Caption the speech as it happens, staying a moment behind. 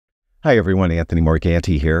Hi everyone, Anthony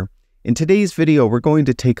Morganti here. In today's video, we're going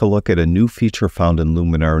to take a look at a new feature found in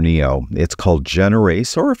Luminar Neo. It's called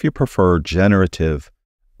GenErase, or if you prefer, Generative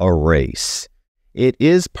Erase. It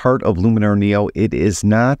is part of Luminar Neo. It is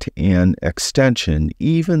not an extension,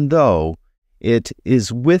 even though it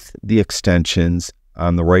is with the extensions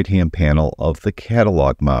on the right-hand panel of the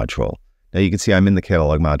catalog module. Now you can see I'm in the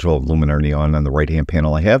catalog module of Luminar Neo, and on the right-hand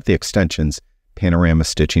panel I have the extensions Panorama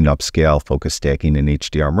Stitching Upscale, Focus Stacking, and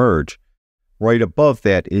HDR Merge. Right above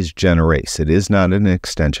that is GenErase. It is not an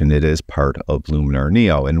extension. It is part of Luminar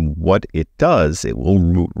Neo. And what it does, it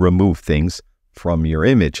will remove things from your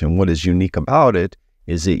image. And what is unique about it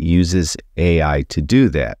is it uses AI to do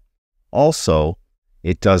that. Also,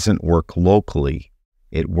 it doesn't work locally.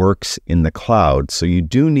 It works in the cloud. So you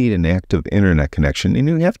do need an active internet connection, and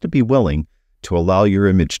you have to be willing to allow your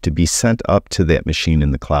image to be sent up to that machine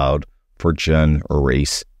in the cloud for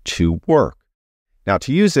GenErase to work. Now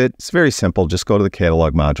to use it, it's very simple. Just go to the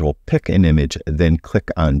catalog module, pick an image, then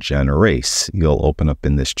click on GenErase. You'll open up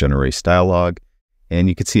in this GenErase dialog, and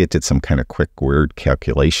you can see it did some kind of quick word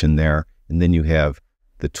calculation there. And then you have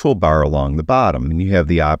the toolbar along the bottom, and you have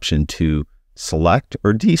the option to select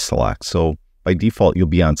or deselect. So by default, you'll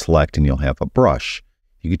be on select and you'll have a brush.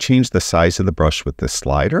 You could change the size of the brush with this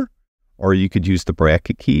slider, or you could use the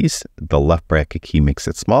bracket keys. The left bracket key makes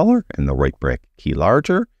it smaller and the right bracket key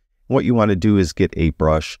larger. What you want to do is get a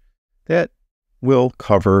brush that will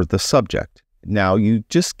cover the subject. Now, you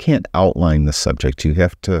just can't outline the subject. You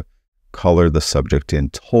have to color the subject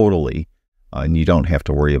in totally, and you don't have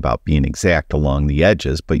to worry about being exact along the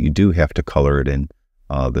edges, but you do have to color it in,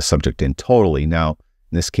 the subject in totally. Now,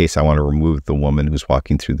 in this case, I want to remove the woman who's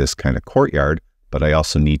walking through this kind of courtyard, but I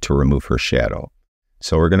also need to remove her shadow.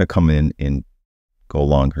 So we're going to come in and go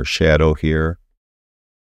along her shadow here,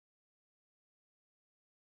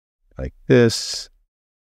 like this.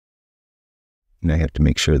 And I have to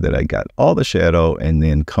make sure that I got all the shadow, and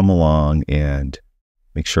then come along and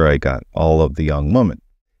make sure I got all of the young woman.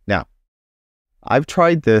 Now, I've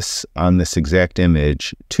tried this on this exact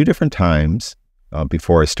image 2 different times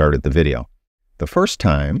before I started the video. The first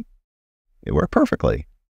time, it worked perfectly,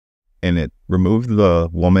 and it removed the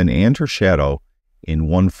woman and her shadow in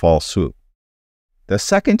one fall swoop. The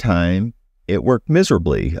second time, it worked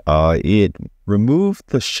miserably. It removed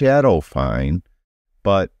the shadow fine,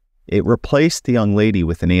 but it replaced the young lady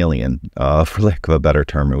with an alien, for lack of a better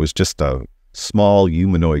term. It was just a small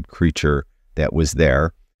humanoid creature that was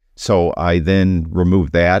there. So I then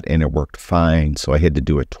removed that, and it worked fine, so I had to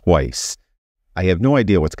do it twice. I have no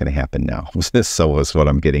idea what's going to happen now. So is what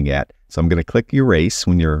I'm getting at. So I'm going to click Erase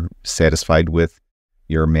when you're satisfied with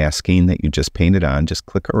your masking that you just painted on. Just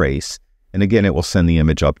click Erase. And again, it will send the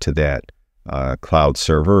image up to that cloud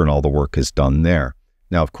server, and all the work is done there.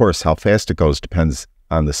 Now, of course, how fast it goes depends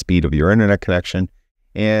on the speed of your internet connection,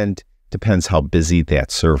 and depends how busy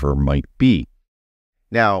that server might be.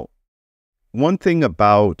 Now, one thing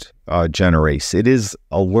about GenErase, it is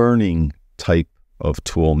a learning type of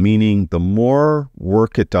tool, meaning the more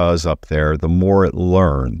work it does up there, the more it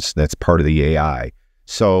learns. That's part of the AI.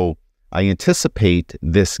 So I anticipate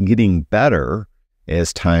this getting better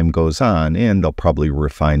as time goes on, and they'll probably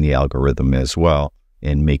refine the algorithm as well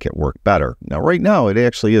and make it work better. Now, right now, it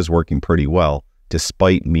actually is working pretty well,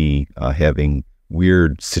 despite me having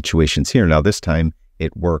weird situations here. Now, this time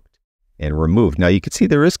it worked and removed. Now, you can see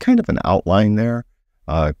there is kind of an outline there,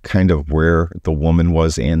 kind of where the woman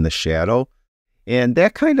was and the shadow. And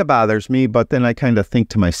that kind of bothers me, but then I kind of think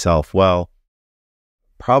to myself, well,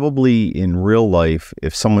 probably in real life,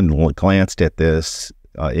 if someone glanced at this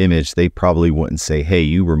image, they probably wouldn't say, hey,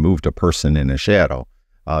 you removed a person in a shadow.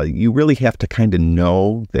 You really have to kind of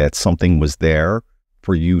know that something was there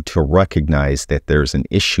for you to recognize that there's an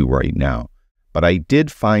issue right now. But I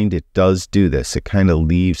did find it does do this. It kind of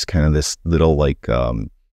leaves kind of this little like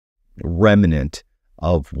remnant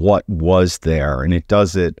of what was there. And it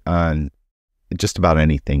does it on just about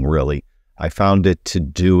anything, really. I found it to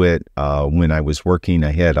do it when I was working.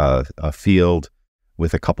 I had a field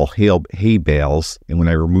with a couple hay bales, and when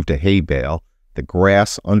I removed a hay bale, the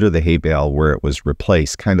grass under the hay bale where it was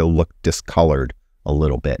replaced kind of looked discolored a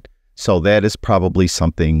little bit. So that is probably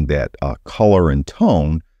something that color and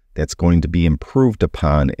tone that's going to be improved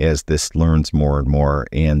upon as this learns more and more,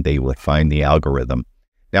 and they refine the algorithm.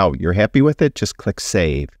 Now, you're happy with it? Just click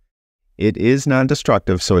Save. It is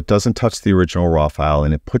non-destructive, so it doesn't touch the original raw file,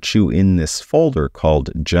 and it puts you in this folder called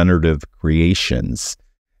Generative Creations.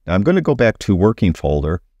 Now, I'm going to go back to Working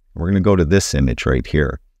folder. We're going to go to this image right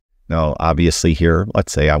here. Now, obviously here,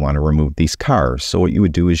 let's say I want to remove these cars. So what you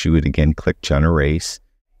would do is you would again click GenErase.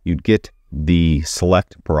 You'd get the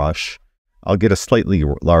select brush, I'll get a slightly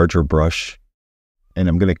larger brush, and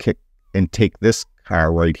I'm going to take this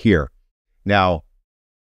car right here. Now,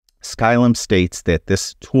 Skylum states that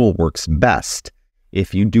this tool works best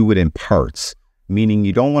if you do it in parts, meaning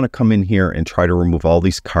you don't want to come in here and try to remove all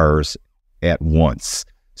these cars at once.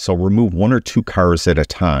 So remove 1 or 2 cars at a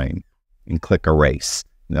time and click Erase.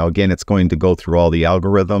 Now again, it's going to go through all the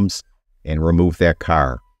algorithms and remove that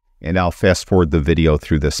car. And I'll fast forward the video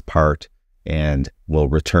through this part and we'll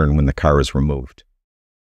return when the car is removed.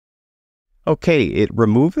 Okay, it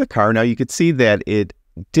removed the car. Now you could see that it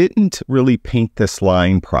didn't really paint this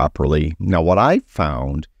line properly. Now what I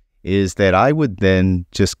found is that I would then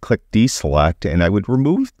just click deselect and I would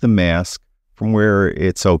remove the mask from where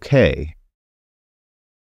it's okay.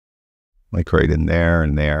 Like right in there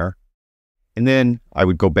and there. And then I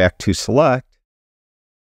would go back to select.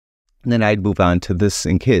 And then I'd move on to this,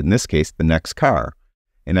 in this case, the next car.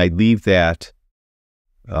 And I'd leave that,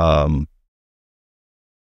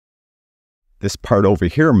 this part over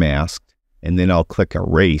here masked. And then I'll click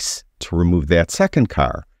Erase to remove that second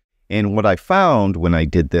car. And what I found when I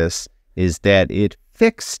did this is that it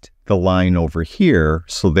fixed the line over here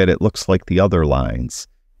so that it looks like the other lines.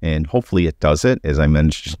 And hopefully it does it. As I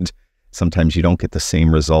mentioned, sometimes you don't get the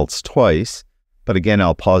same results twice. But again,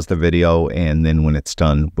 I'll pause the video, and then when it's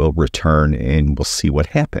done, we'll return and we'll see what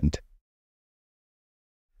happened.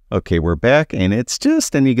 Okay, we're back, and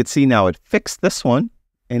and you can see now it fixed this one,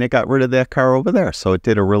 and it got rid of that car over there. So it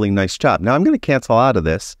did a really nice job. Now I'm going to cancel out of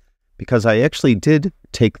this because I actually did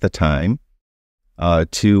take the time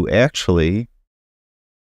to actually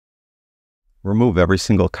remove every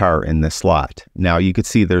single car in this lot. Now you could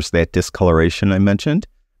see there's that discoloration I mentioned,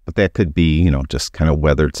 but that could be, just kind of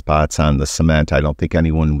weathered spots on the cement. I don't think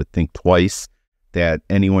anyone would think twice that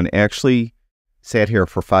anyone actually sat here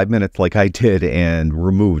for 5 minutes like I did and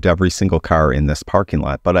removed every single car in this parking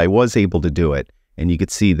lot. But I was able to do it, and you could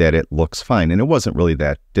see that it looks fine, and it wasn't really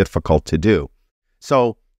that difficult to do.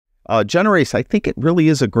 So GenErase, I think it really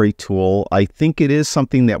is a great tool. I think it is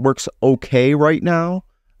something that works okay right now,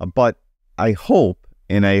 but I hope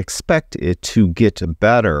and I expect it to get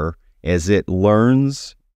better as it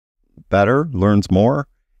learns more,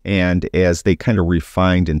 and as they kind of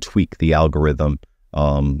refined and tweak the algorithm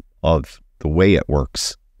of the way it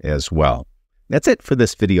works as well. That's it for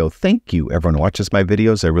this video. Thank you, everyone who watches my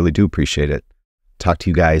videos. I really do appreciate it. Talk to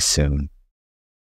you guys soon.